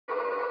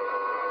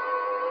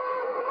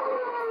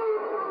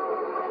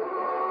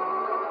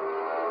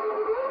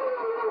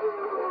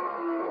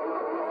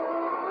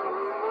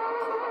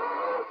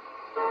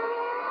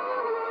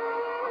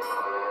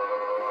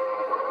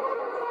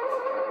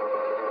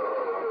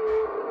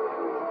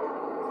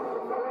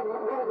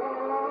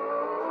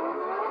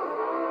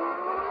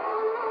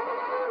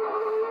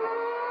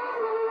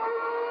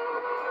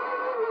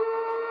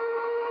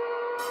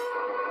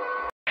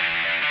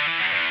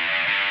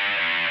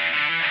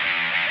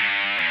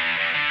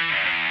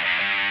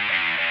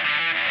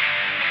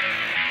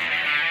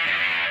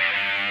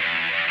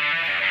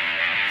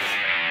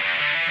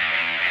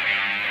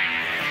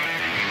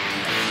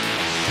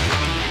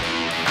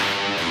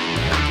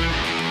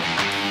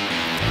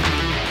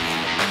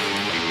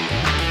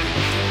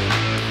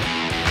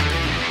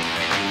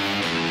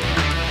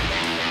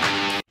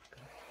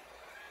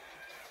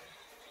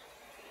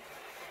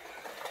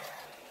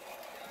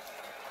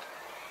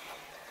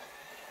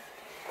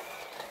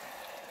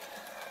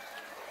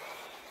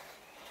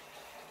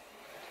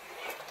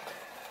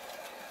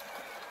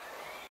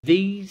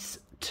These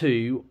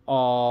two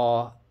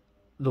are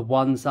the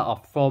ones that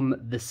are from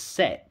the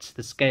set,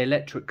 the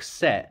Scalextric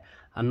set,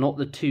 and not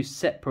the two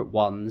separate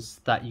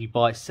ones that you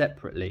buy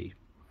separately.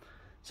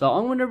 So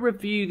I'm going to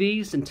review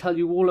these and tell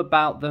you all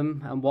about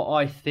them and what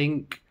I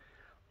think.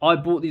 I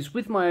bought these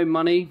with my own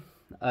money,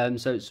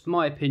 so it's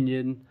my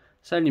opinion.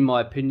 It's only my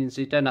opinion,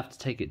 so you don't have to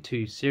take it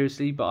too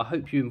seriously, but I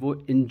hope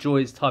you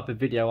enjoy this type of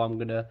video I'm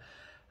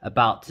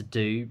about to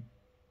do.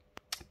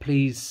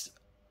 Please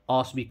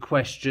ask me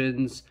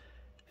questions.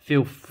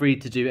 Feel free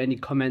to do any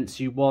comments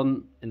you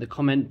want in the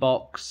comment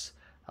box.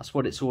 That's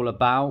what it's all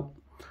about.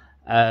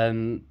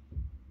 And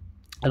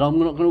I'm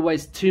not going to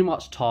waste too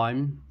much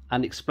time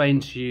and explain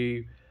to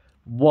you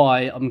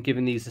why I'm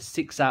giving these a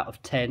 6 out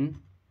of 10.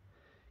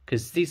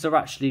 Because these are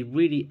actually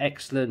really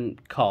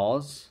excellent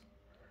cars.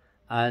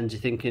 And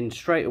you're thinking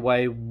straight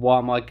away, why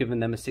am I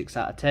giving them a 6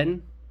 out of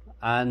 10?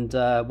 And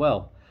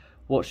well,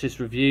 watch this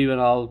review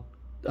and I'll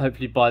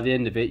hopefully by the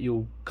end of it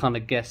you'll kind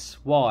of guess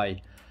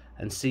why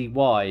and see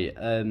why.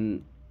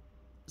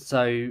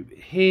 So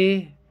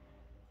here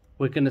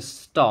we're going to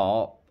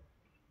start.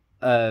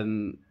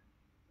 The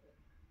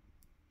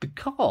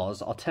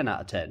cars are 10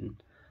 out of 10,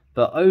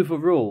 but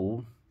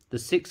overall the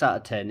 6 out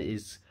of 10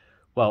 is,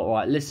 well,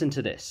 alright, listen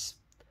to this.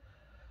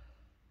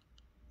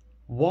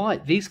 Why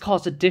these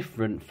cars are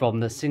different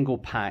from the single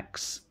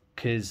packs,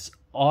 because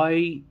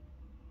I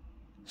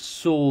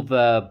saw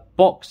the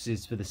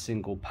boxes for the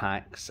single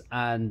packs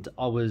and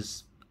I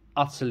was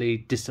utterly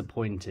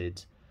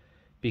disappointed,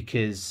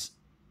 because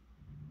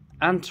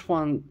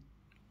Ayrton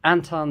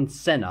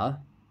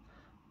Senna,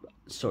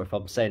 sorry if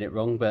I'm saying it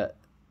wrong, but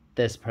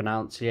there's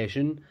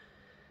pronunciation,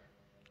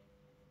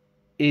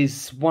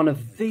 is one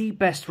of the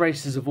best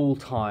racers of all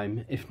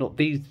time, if not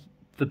the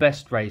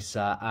best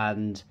racer,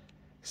 and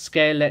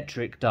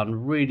Scalextric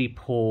done really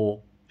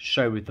poor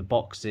show with the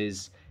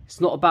boxes.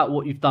 It's not about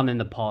what you've done in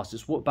the past,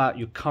 it's what about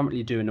you're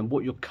currently doing and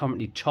what you're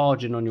currently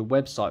charging on your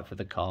website for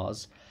the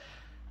cars.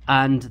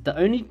 And the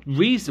only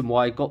reason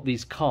why I got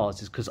these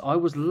cars is because I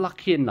was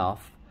lucky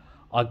enough,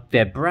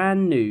 they're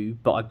brand new,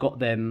 but I got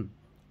them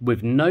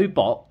with no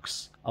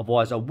box.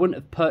 Otherwise I wouldn't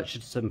have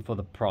purchased them for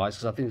the price,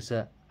 because I think it's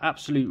an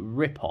absolute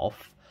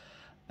rip-off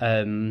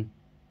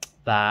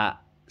that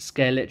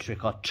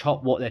Scalextric are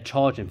what they're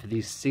charging for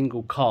these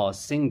single cars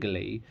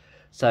singly.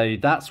 So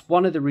that's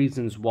one of the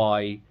reasons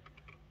why,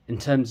 in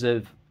terms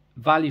of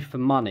value for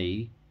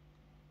money,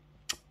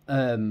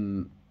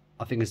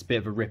 I think it's a bit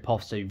of a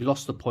rip-off, so you've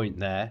lost the point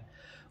there.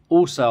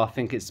 Also, I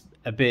think it's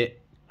a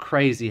bit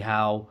crazy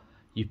how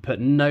you put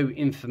no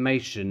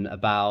information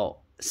about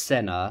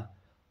Senna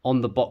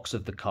on the box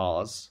of the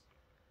cars,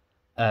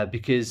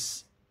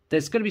 because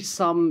there's going to be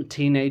some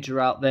teenager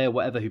out there,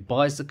 whatever, who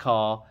buys the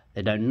car,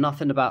 they know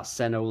nothing about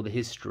Senna or the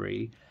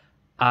history,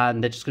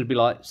 and they're just going to be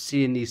like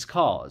seeing these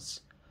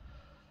cars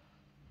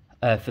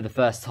for the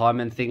first time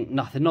and think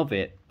nothing of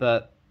it.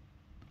 But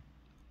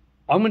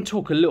I'm going to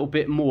talk a little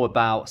bit more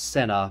about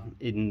Senna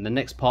in the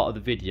next part of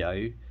the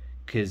video,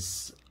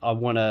 because I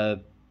want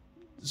to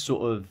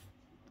sort of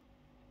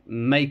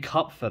make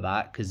up for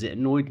that, because it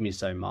annoyed me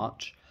so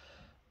much.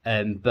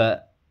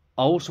 But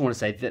I also want to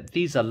say that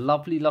these are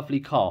lovely, lovely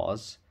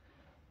cars.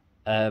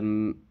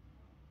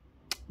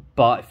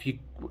 But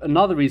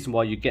another reason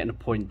why you're getting a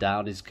point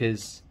down is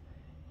because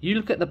you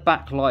look at the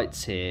back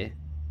lights here.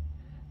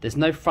 There's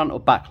no front or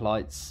back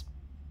lights.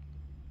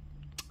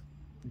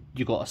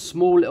 You've got a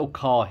small little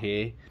car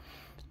here,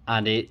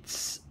 and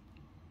it's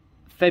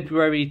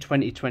February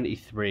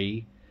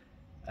 2023.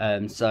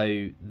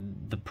 So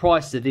the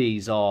price of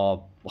these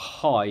are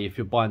high if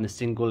you're buying the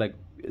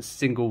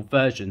single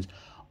versions.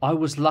 I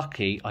was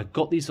lucky. I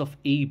got these off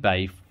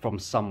eBay from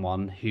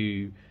someone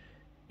who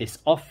is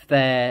off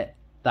that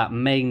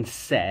main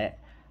set,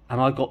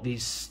 and I got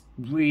these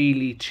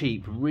really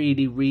cheap,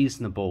 really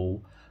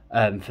reasonable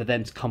for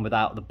them to come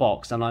without the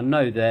box. And I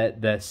know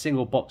that the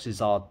single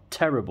boxes are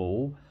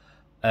terrible,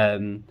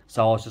 so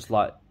I was just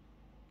like,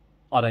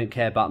 I don't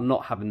care about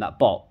not having that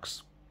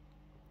box.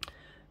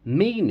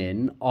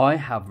 Meaning I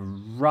have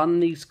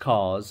run these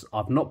cars,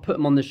 I've not put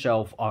them on the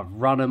shelf, I've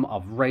run them,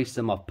 I've raced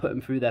them, I've put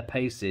them through their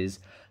paces.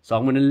 So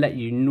I'm going to let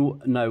you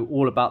know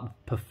all about the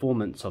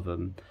performance of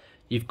them.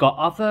 You've got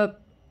other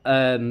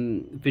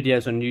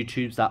videos on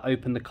YouTube that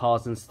open the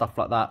cars and stuff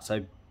like that,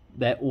 so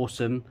they're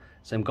awesome.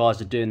 Some guys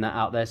are doing that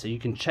out there, so you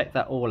can check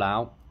that all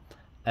out.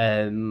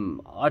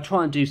 I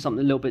try and do something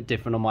a little bit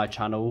different on my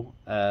channel,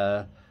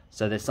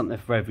 so there's something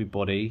for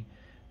everybody.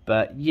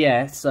 But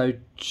yeah, so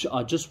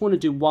I just want to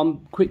do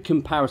one quick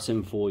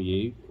comparison for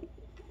you,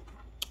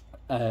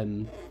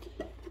 so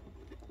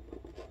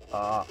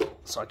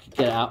I can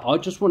get it out. I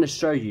just want to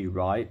show you,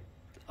 right,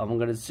 I'm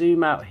going to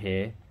zoom out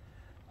here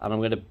and I'm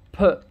going to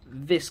put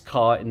this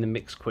car in the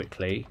mix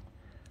quickly.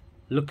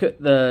 Look at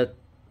the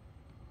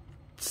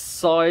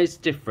size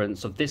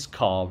difference of this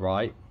car,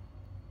 right?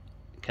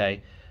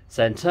 Okay,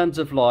 so in terms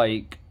of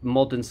like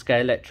modern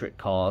Scalextric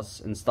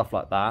cars and stuff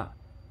like that,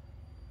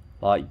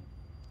 like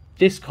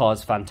this car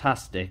is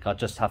fantastic. I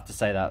just have to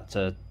say that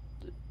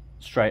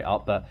straight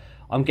up. But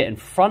I'm getting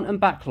front and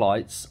back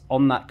lights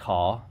on that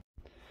car.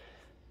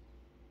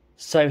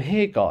 So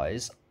here,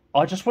 guys,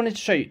 I just wanted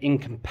to show you in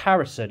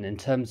comparison in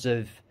terms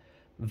of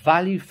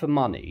value for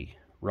money,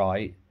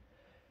 right?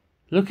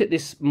 Look at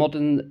this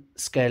modern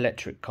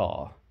Scalextric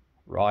car,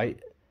 right?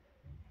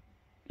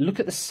 Look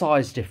at the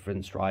size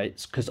difference, right?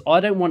 Because I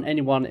don't want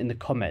anyone in the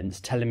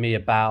comments telling me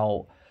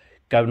about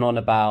going on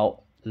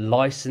about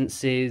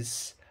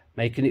licenses,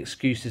 making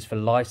excuses for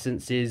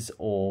licenses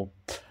or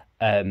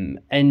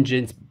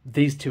engines.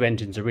 These two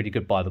engines are really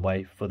good, by the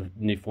way, for the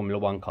new Formula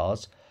One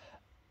cars.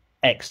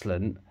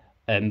 Excellent.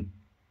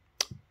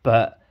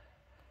 But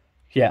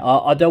yeah,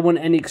 I don't want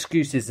any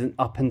excuses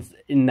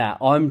in that.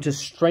 I'm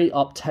just straight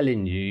up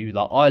telling you that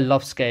I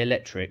love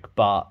Scalextric,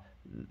 but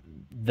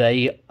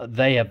they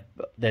have,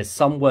 there's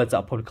some words that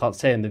I probably can't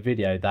say in the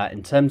video that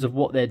in terms of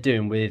what they're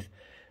doing with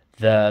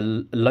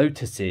the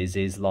Lotuses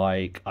is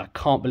like, I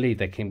can't believe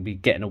they can be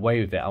getting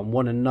away with it. I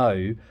want to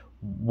know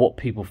what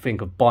people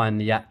think of buying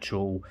the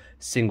actual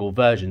single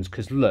versions,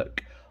 because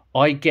look,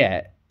 I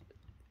get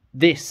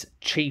this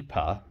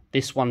cheaper,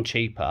 this one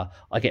cheaper.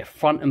 I get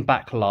front and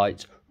back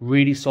lights,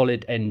 really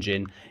solid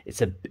engine.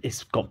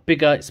 It's got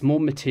bigger, it's more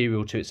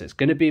material to it, so it's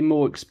going to be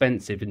more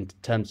expensive in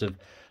terms of,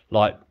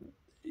 like,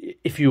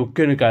 if you're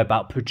going to go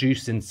about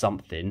producing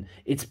something,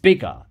 it's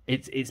bigger,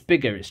 it's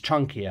bigger, it's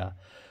chunkier.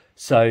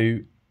 So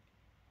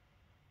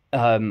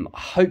I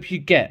hope you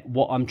get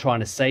what I'm trying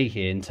to say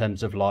here in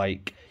terms of,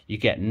 like, you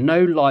get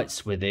no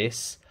lights with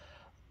this.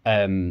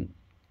 Well,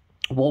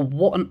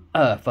 what on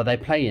earth are they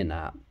playing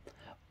at?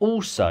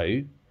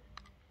 Also,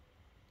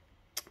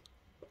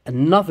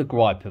 another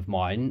gripe of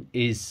mine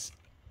is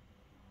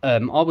I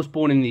was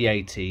born in the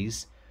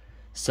 80s,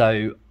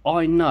 so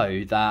I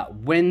know that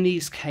when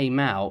these came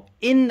out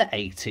in the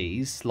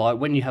 80s, like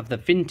when you have the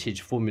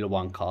vintage Formula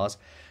One cars,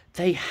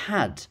 they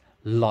had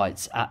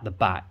lights at the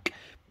back.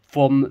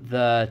 From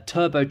the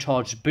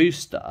turbocharged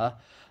booster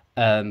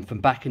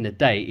from back in the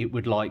day, it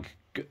would like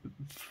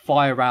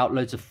fire out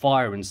loads of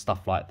fire and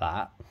stuff like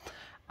that.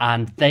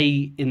 And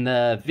they, in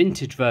the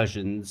vintage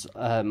versions,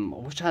 I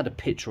wish I had a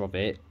picture of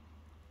it,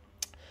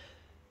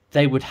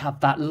 they would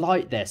have that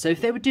light there. So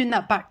if they were doing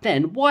that back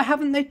then, why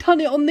haven't they done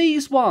it on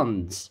these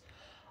ones?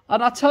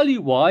 And I'll tell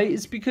you why.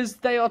 It's because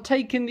they are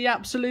taking the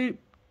absolute,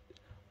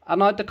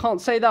 and I can't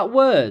say that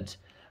word.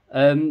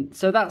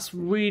 So that's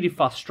really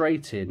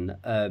frustrating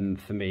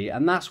for me.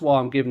 And that's why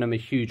I'm giving them a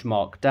huge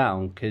mark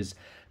down, because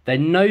they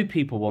know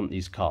people want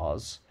these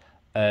cars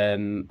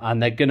and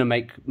they're going to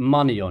make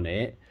money on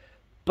it.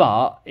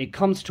 But it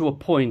comes to a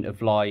point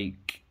of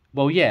like,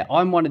 well, yeah,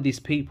 I'm one of these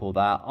people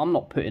that I'm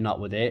not putting up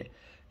with it.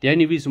 The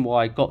only reason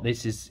why I got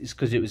this is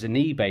because it was an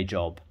eBay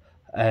job.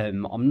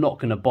 I'm not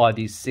going to buy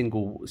these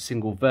single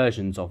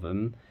versions of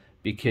them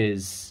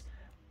because,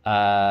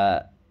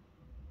 yeah,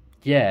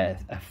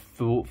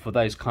 for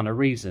those kind of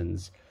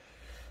reasons.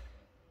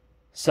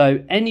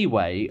 So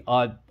anyway,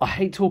 I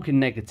hate talking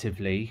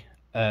negatively,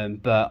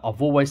 but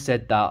I've always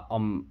said that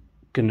I'm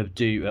going to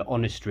do an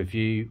honest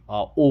review.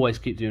 I'll always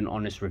keep doing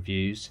honest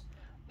reviews.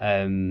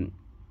 And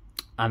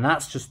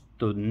that's just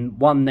the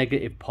one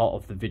negative part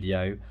of the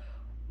video.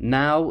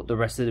 Now the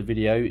rest of the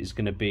video is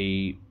going to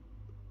be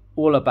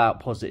all about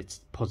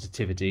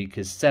positivity,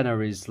 because Senna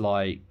is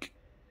like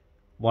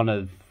one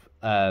of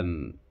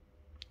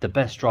the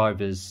best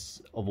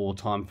drivers of all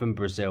time from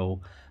Brazil,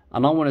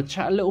 and I want to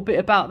chat a little bit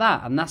about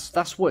that. And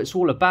that's what it's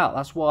all about.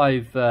 That's why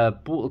I've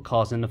bought the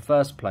cars in the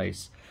first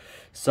place.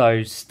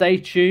 So stay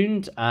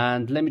tuned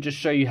and let me just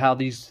show you how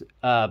these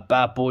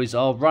bad boys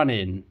are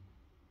running.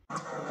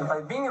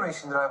 By being a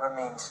racing driver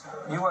means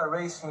you are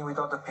racing with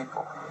other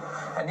people.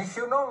 And if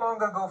you no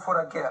longer go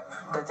for a gap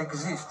that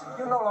exists,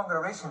 you're no longer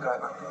a racing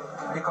driver.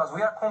 Because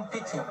we are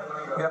competing.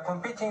 We are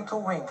competing to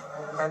win.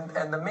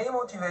 And the main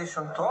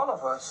motivation to all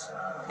of us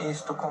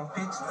is to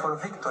compete for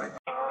victory.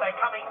 They're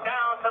coming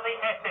down to the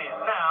S's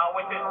now,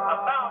 which is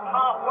about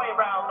halfway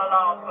round the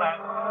last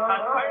lap.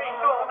 And very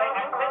shortly,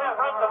 as Senna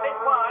runs a bit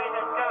wide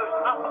and goes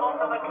up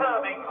onto the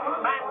curbing,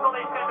 Mansell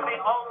is going to be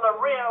on the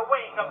rear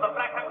wing of the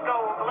black and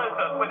gold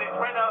Lotus with its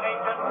Renault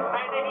engine,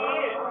 and he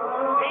is.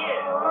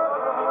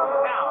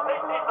 Now,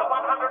 this is the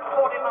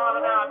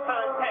 140-mile-an-hour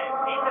turn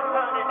 10 into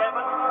turn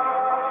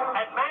 11,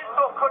 and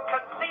Mansell could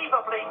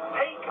conceivably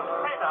take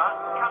Senna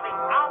coming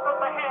out of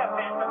the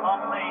hairpin on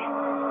the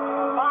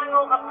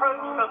final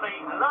approach to the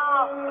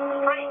last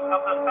straight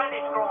of the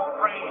Spanish Grand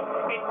Prix.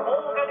 It's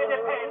all going to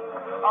depend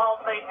on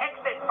the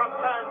exit from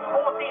turns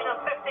 14 and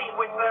 15,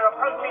 which they're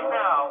approaching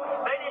now.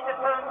 Then into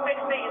turn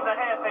 16, the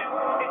hairpin.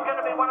 It's going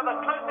to be one of the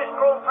closest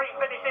Grand Prix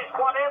finishes,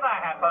 whatever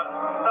happens,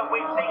 that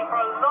we've seen for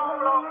a long,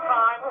 long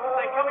time.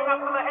 They're coming up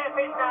to the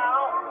hairpin now.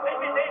 This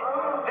is it.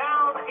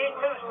 Down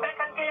into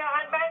second gear,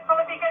 and Mansell,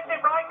 if he gets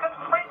it right, can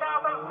sprint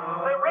out of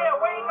the rear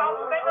wing of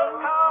Senna's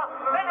car.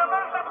 Senna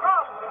moves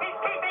across. He's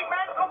keeping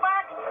Mansell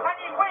back, and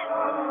he wins.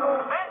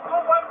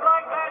 Mansell won't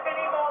like that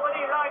any more than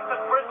he likes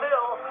at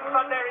Brazil,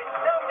 but there is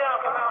no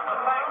doubt about the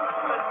fact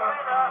that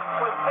Senna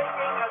was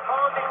taking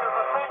advantage of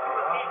the fact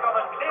that he's got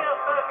a clear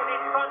circuit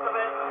in front of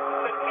him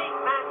to keep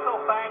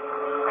Mansell back,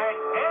 and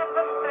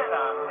Ayrton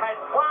Senna has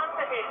won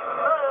his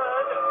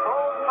third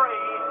Grand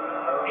Prix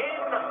in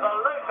the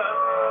Lotus.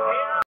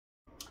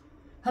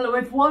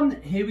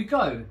 everyone, here we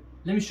go.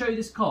 Let me show you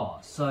this car.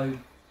 So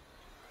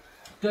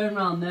going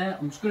around there,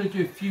 I'm just going to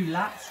do a few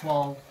laps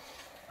while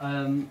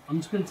I'm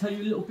just going to tell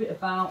you a little bit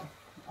about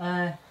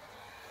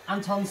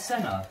Ayrton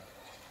Senna.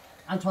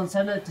 Ayrton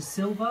Senna de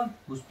Silva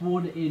was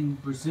born in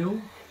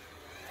Brazil,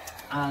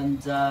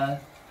 and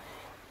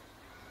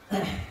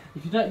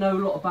if you don't know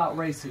a lot about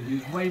racing, he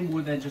was way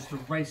more than just a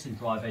racing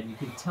driver, and you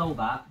can tell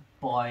that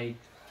by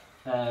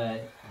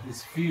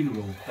his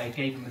funeral. They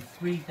gave him a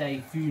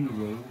 3-day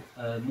funeral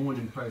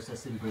mourning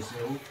process in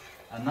Brazil,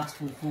 and that's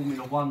for a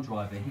Formula 1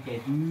 driver. He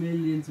gave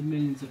millions and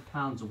millions of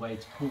pounds away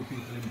to poor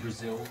people in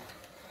Brazil.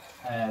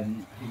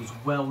 He was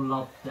well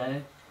loved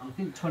there, and I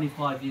think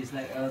 25 years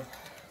later,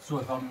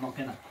 sorry if I'm not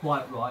getting that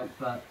quite right,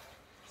 but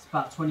it's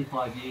about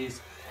 25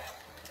 years,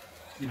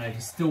 you know,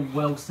 he's still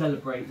well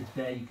celebrated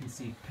there. You can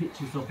see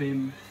pictures of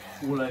him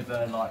all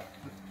over, like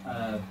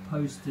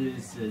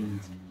posters and,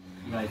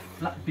 you know,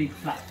 big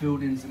flat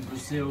buildings in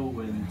Brazil,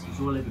 and he's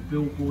all over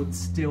billboards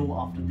still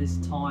after this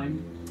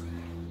time.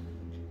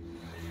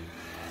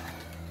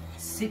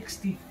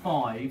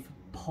 65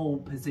 pole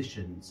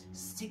positions.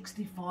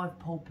 65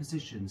 pole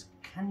positions.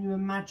 Can you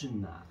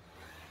imagine that?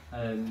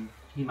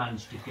 He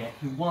managed to get.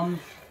 He won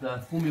the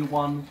Formula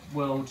 1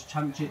 World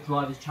Championship,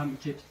 Drivers'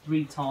 Championship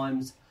 3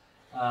 times.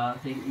 I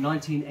think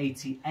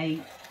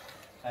 1988,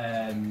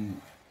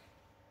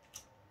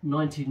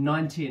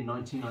 1990 and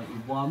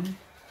 1991.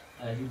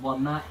 He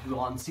won that. He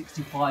won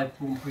 65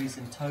 Grand Prix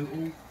in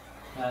total.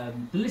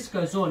 The list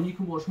goes on. You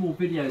can watch more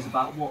videos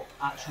about what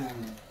actual,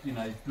 you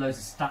know, loads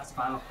of stats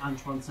about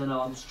Ayrton Senna.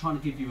 I'm just trying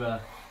to give you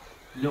a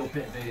little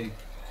bit of a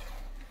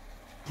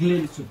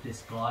glimpse of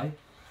this guy,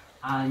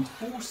 and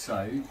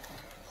also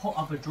what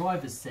other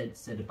drivers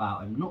said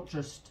about him. Not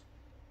just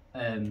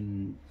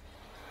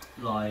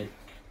like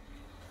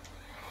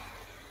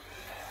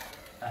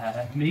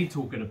me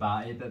talking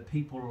about it, but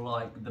people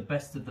like the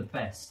best of the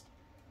best.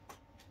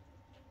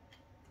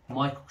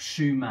 Michael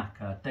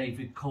Schumacher,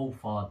 David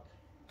Coulthard,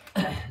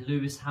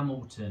 Lewis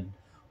Hamilton,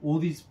 all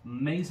these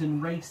amazing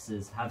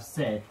racers have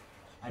said,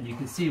 and you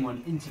can see them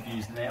on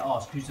interviews, and they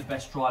ask who's the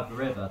best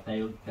driver ever.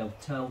 They'll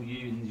tell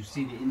you, and you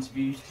see the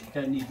interviews, you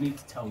don't need me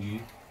to tell you,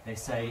 they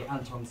say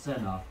Ayrton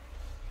Senna,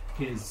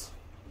 because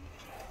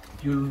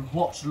if you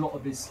watch a lot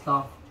of his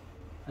stuff,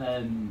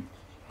 the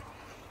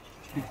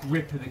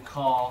grip of the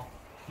car,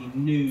 he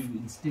knew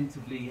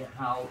instinctively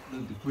how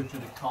the grip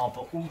of the car,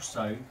 but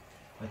also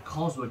the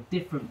cars were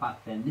different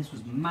back then. This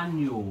was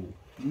manual.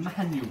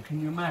 Can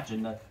you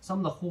imagine some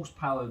of the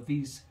horsepower of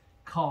these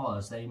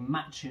cars? They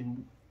match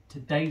in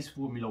today's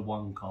Formula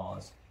 1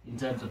 cars in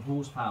terms of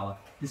horsepower.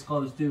 This guy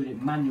was doing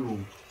it manual.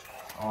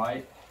 All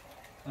right,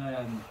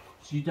 so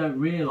you don't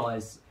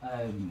realise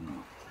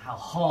how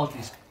hard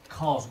these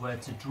cars were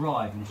to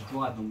drive, and to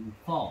drive them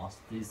fast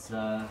is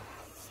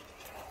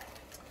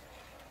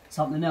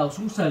something else.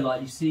 Also,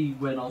 like you see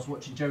when I was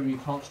watching Jeremy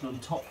Clarkson on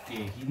Top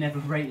Gear, he never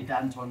rated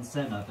Ayrton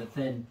Senna, but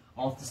then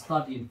after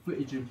studying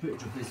footage of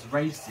his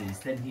races,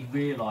 then he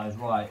realised,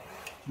 right,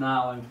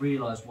 now I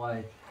realise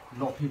why a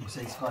lot of people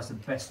say this guy's the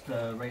best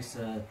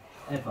racer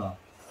ever.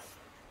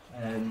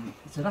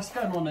 So that's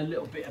going on a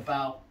little bit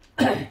about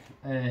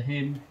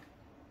him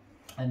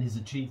and his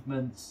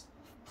achievements,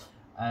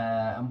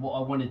 and what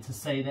I wanted to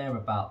say there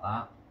about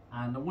that.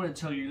 And I want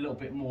to tell you a little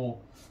bit more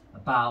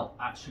about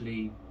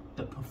actually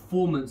the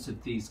performance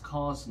of these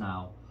cars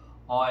now.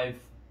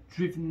 I've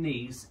driven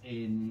these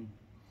in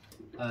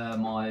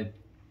my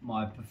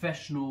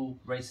professional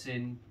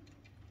racing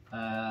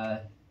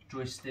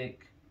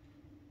joystick,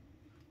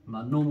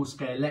 my normal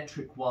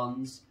Scalextric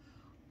ones.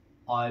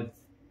 I've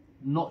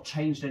not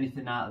changed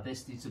anything out of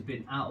this. These have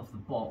been out of the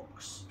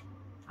box,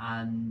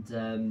 and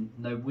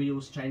no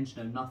wheels changed,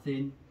 no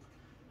nothing.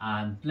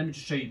 And let me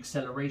just show you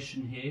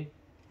acceleration here.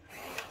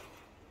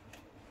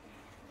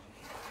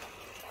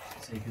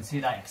 So you can see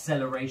that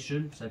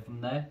acceleration. So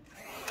from there,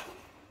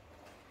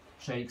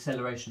 show you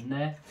acceleration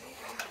there.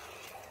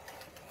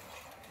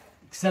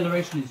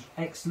 Acceleration is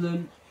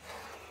excellent,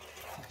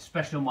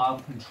 especially on my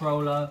other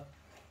controller.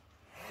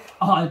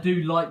 I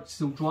do like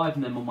still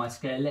driving them on my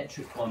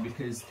Scalextric one,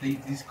 because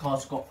these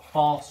cars got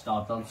faster.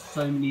 I've done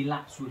so many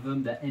laps with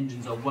them. Their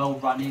engines are well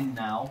running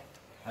now.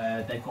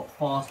 They've got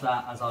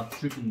faster as I've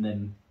driven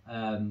them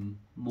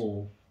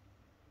more.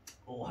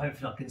 Or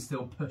hopefully I can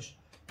still push.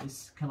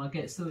 Can I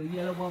get still a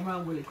yellow one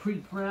round? Will it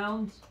creep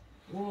round?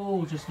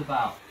 Oh, just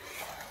about.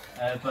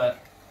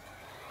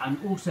 And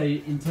also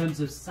in terms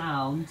of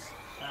sound,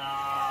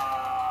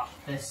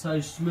 they're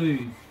so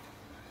smooth.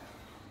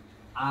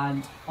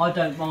 And I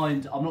don't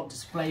mind, I'm not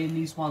displaying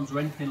these ones or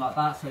anything like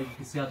that, so you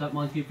can see I don't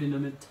mind giving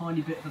them a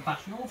tiny bit of a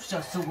bash. And obviously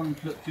I still want them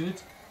to look good,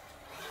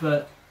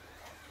 but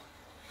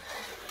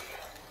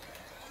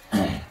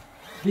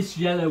this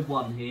yellow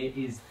one here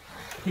is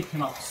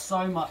picking up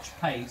so much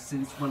pace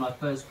since when I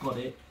first got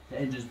it. The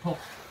engine's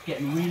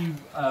getting really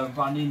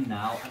run in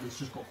now, and it's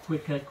just got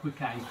quicker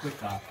and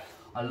quicker.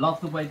 I love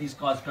the way these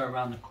guys go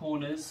around the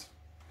corners.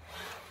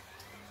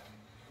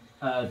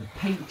 The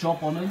paint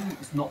job on them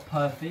is not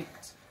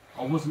perfect.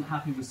 I wasn't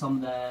happy with some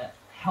of their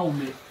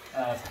helmet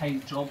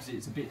paint jobs.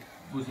 It's a bit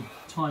was a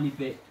tiny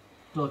bit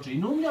dodgy.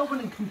 Normally I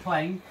wouldn't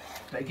complain,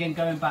 but again,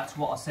 going back to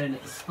what I was saying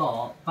at the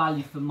start,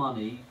 value for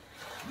money,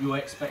 your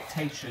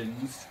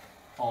expectations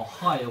are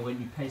higher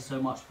when you pay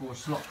so much for a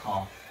slot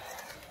car.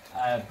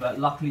 But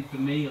luckily for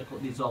me, I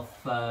got these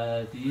off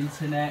the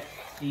internet,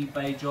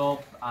 eBay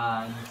job,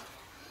 and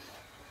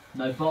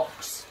no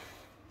box.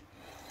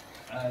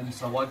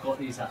 So I got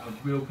these at a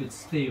real good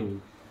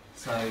steal.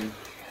 So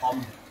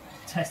I'm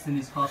testing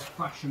these cars,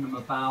 thrashing them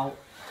about.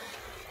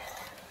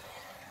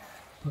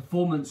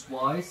 Performance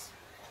wise,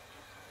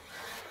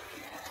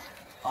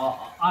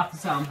 I have to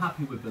say I'm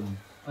happy with them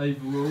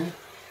overall.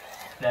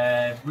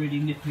 They're really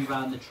nippy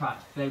around the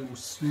track. They will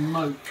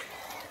smoke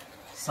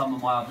some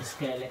of my other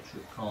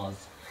Scalextric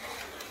cars.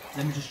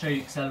 Let me just show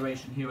you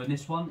acceleration here on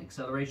this one.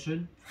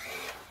 Acceleration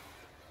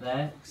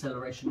there,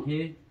 acceleration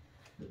here,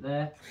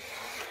 there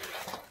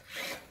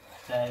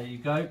you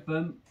go,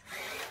 boom.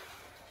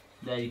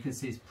 There you can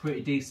see it's pretty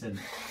decent.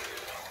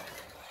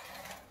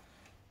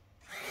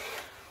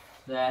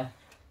 There.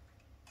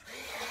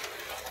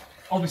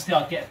 Obviously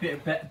I get a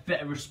bit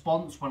better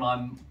response when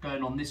I'm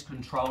going on this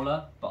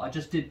controller, but I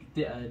just did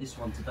this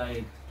one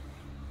today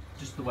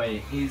just the way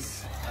it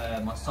is.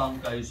 My son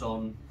goes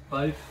on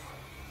both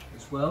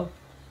as well.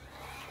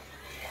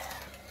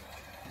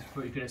 He's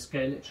pretty good at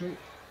Scalextric.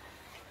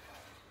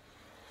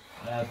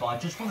 But I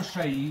just want to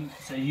show you,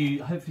 so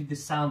hopefully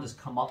this sound has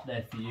come up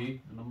there for you,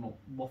 and I'm not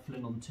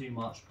waffling on too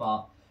much,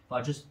 but if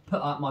I just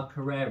put out my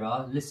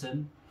Carrera,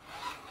 listen.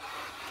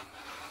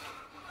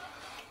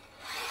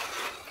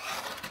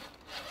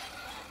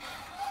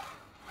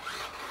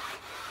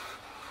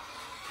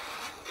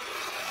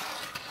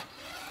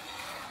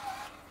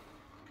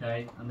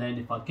 Okay, and then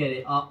if I get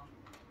it up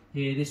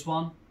here, this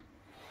one.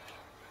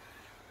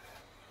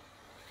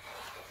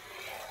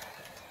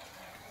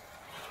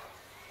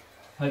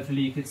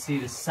 Hopefully you can see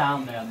the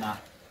sound there on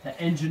that. The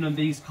engine on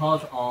these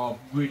cars are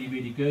really,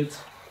 really good.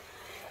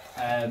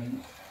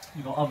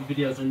 You've got other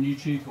videos on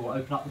YouTube or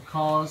open up the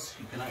cars.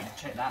 You can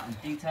check that in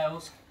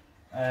details.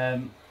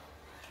 Yeah,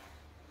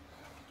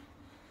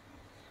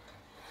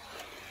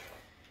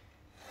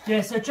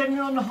 so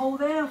generally on the whole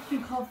there, I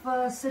think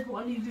I've said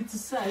what I needed to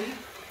say.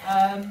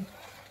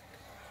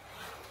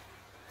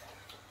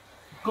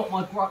 Got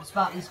my gripes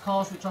about these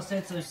cars, which I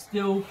said, so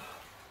still,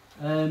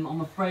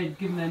 I'm afraid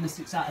giving them a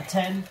 6 out of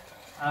 10.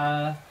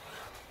 If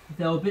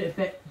they were a bit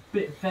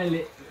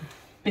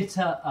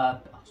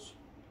bitter,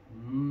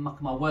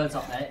 mucking my words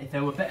up there. If they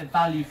were better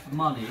value for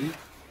money,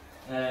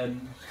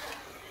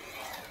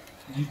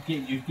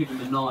 you'd give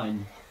them a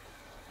 9.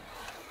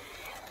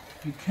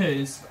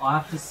 Because I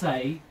have to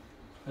say,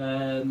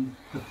 the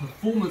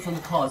performance on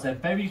the cars, they're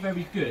very,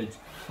 very good,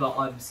 but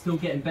I'm still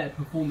getting better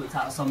performance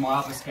out of some of my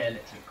other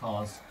Scalextric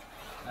cars.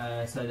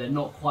 So they're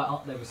not quite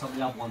up there with some of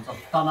the other ones.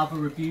 I've done other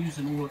reviews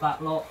and all of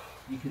that lot,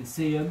 you can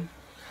see them.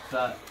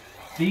 But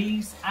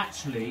these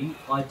actually,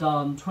 I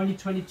done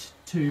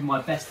 2022 my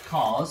best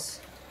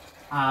cars,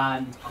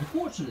 and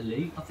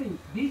unfortunately, I think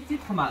these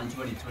did come out in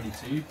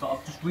 2022, but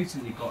I've just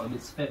recently got them,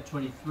 it's Feb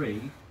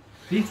 23.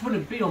 These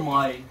wouldn't be on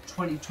my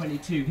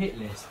 2022 hit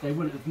list, they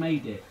wouldn't have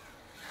made it.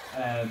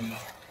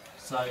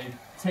 So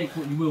take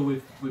what you will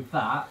with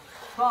that,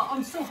 but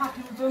I'm still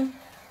happy with them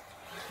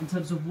in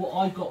terms of what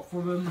I got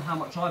for them, how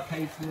much I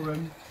paid for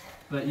them.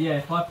 But yeah,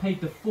 if I paid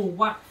the full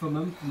whack from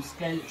them from the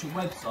Scalextric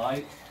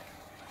website,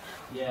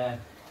 yeah,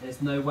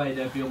 there's no way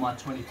they'll be on my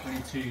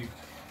 2022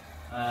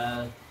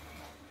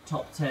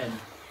 top 10.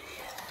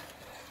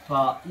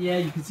 But yeah,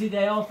 you can see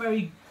they are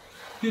very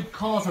good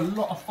cars, a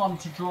lot of fun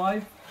to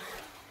drive.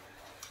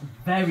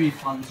 Very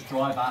fun to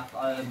drive.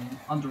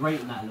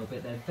 Underrating that a little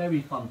bit. They're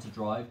very fun to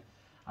drive,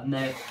 and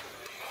you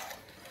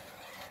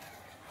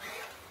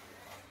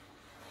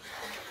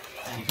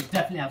can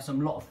definitely have some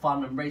lot of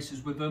fun and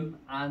races with them.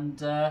 And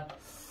yeah,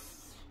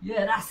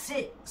 that's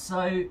it.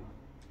 So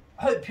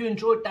hope you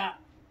enjoyed that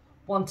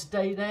one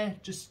today. There,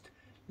 just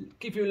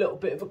give you a little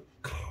bit of a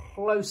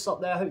close up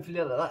there.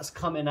 Hopefully that's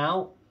coming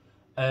out.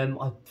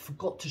 I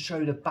forgot to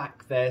show the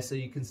back there, so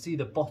you can see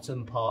the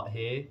bottom part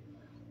here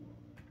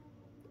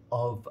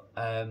of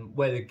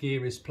where the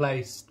gear is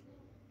placed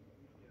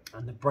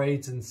and the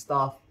braids and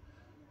stuff.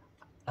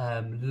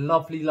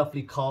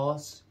 Lovely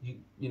cars.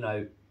 You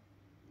know,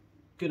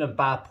 good and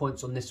bad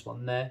points on this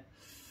one there.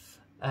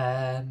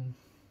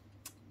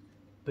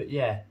 But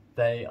yeah,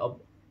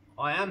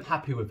 I am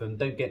happy with them,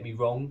 don't get me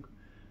wrong.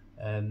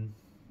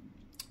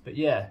 But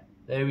yeah,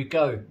 there we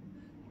go.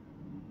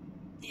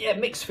 Yeah,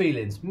 mixed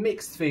feelings.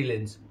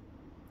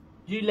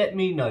 You let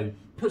me know.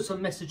 Put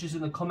some messages in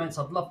the comments.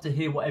 I'd love to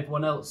hear what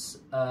everyone else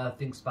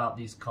thinks about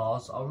these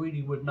cars. I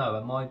really would know.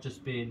 Am I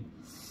just being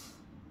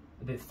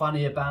a bit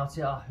funny about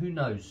it? Who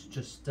knows?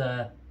 Just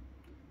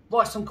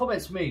write some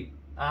comments for me,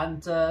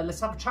 and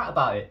let's have a chat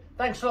about it.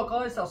 Thanks a lot,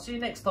 guys. I'll see you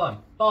next time.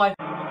 Bye.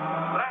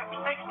 Lap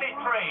 63.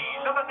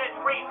 Look at this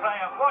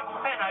replay and watch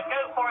Senna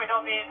go for it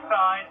on the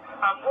inside,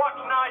 and watch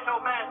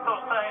Nigel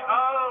Mansell say,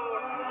 "Oh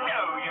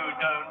no, you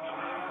don't."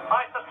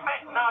 I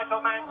suspect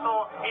Nigel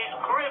Mansell is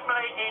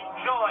grimly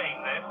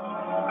enjoying this,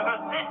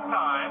 because this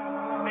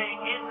time, being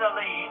in the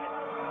lead,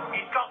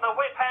 is got the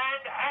whip